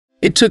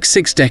It took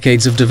 6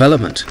 decades of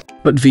development,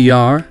 but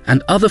VR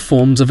and other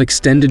forms of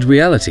extended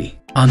reality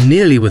are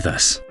nearly with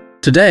us.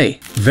 Today,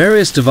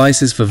 various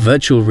devices for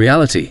virtual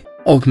reality,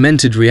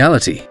 augmented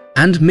reality,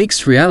 and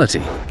mixed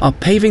reality are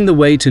paving the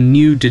way to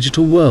new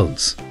digital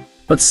worlds.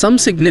 But some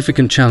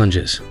significant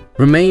challenges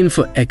remain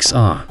for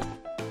XR.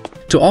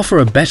 To offer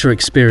a better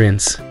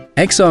experience,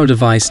 XR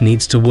device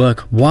needs to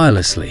work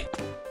wirelessly.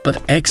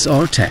 But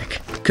XR tech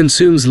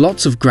consumes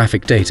lots of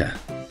graphic data,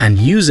 and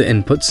user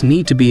inputs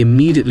need to be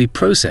immediately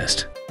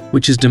processed,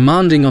 which is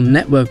demanding on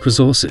network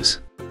resources.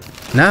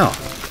 Now,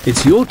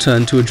 it's your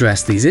turn to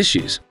address these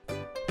issues.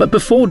 But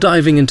before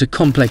diving into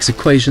complex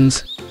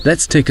equations,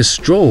 let's take a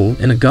stroll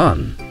in a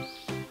garden.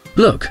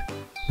 Look,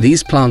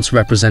 these plants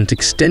represent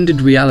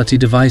extended reality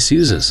device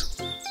users.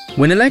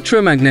 When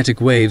electromagnetic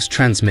waves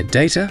transmit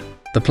data,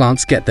 the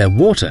plants get their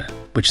water,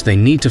 which they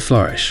need to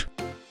flourish.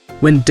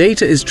 When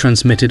data is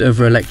transmitted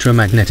over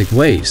electromagnetic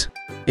waves,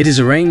 it is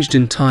arranged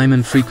in time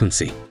and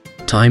frequency.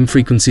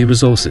 Time-frequency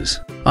resources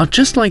are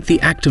just like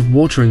the act of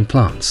watering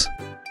plants.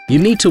 You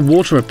need to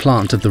water a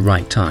plant at the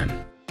right time.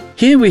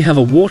 Here we have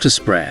a water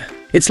sprayer.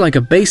 It's like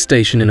a base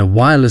station in a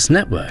wireless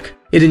network.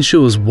 It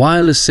ensures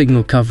wireless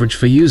signal coverage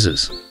for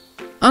users.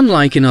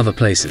 Unlike in other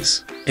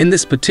places, in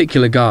this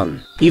particular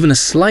garden, even a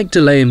slight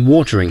delay in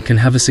watering can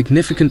have a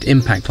significant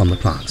impact on the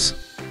plants.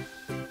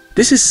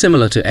 This is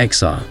similar to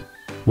XR,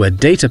 where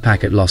data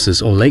packet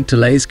losses or late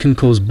delays can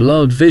cause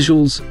blurred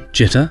visuals,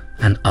 jitter,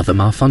 and other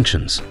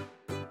malfunctions.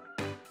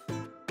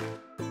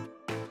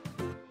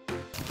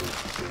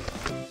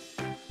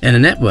 In a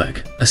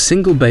network, a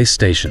single base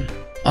station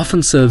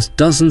often serves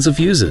dozens of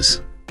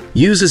users.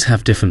 Users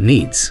have different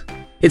needs.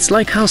 It's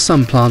like how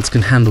some plants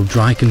can handle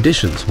dry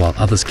conditions while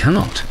others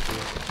cannot.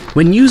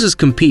 When users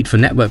compete for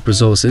network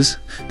resources,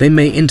 they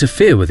may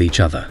interfere with each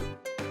other.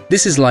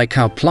 This is like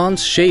how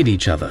plants shade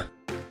each other.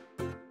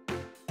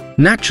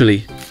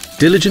 Naturally,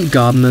 diligent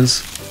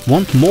gardeners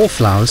want more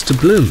flowers to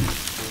bloom.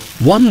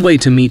 One way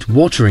to meet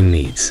watering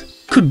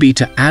needs could be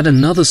to add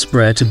another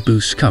sprayer to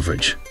boost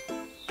coverage.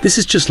 This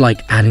is just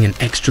like adding an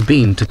extra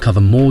beam to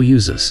cover more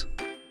users.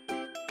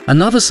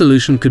 Another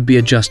solution could be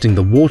adjusting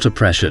the water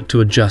pressure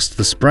to adjust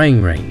the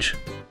spraying range.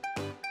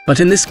 But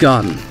in this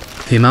garden,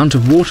 the amount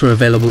of water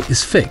available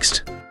is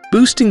fixed.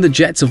 Boosting the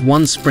jets of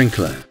one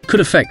sprinkler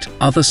could affect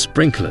other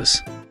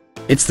sprinklers.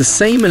 It's the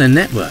same in a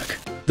network.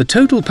 The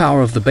total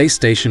power of the base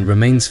station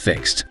remains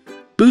fixed.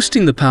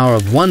 Boosting the power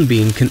of one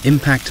beam can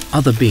impact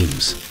other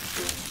beams.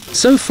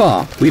 So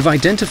far, we've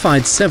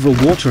identified several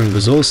watering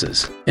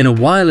resources. In a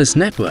wireless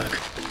network,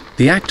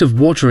 the act of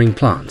watering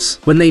plants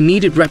when they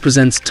need it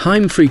represents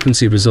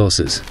time-frequency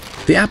resources,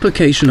 the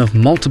application of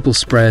multiple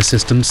sprayer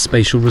systems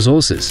spatial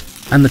resources,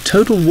 and the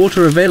total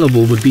water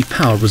available would be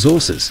power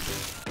resources.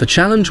 The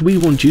challenge we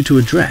want you to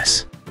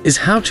address is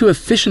how to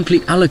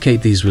efficiently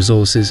allocate these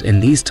resources in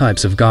these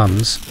types of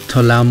gardens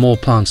to allow more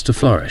plants to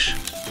flourish.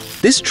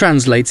 This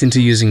translates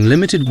into using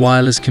limited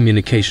wireless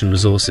communication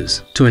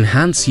resources to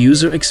enhance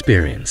user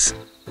experience.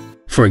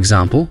 For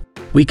example,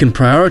 we can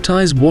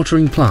prioritize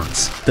watering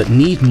plants that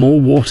need more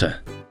water.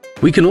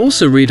 We can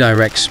also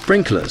redirect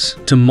sprinklers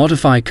to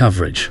modify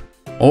coverage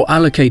or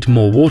allocate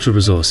more water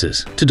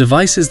resources to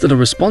devices that are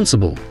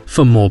responsible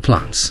for more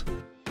plants.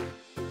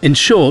 In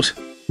short,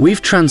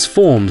 we've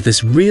transformed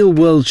this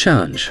real-world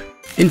challenge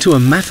into a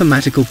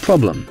mathematical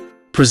problem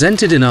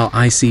presented in our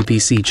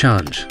ICPC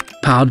challenge,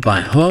 powered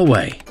by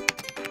Huawei.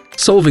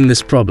 Solving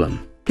this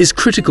problem is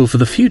critical for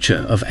the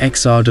future of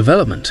XR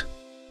development.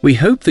 We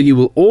hope that you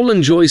will all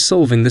enjoy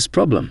solving this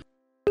problem.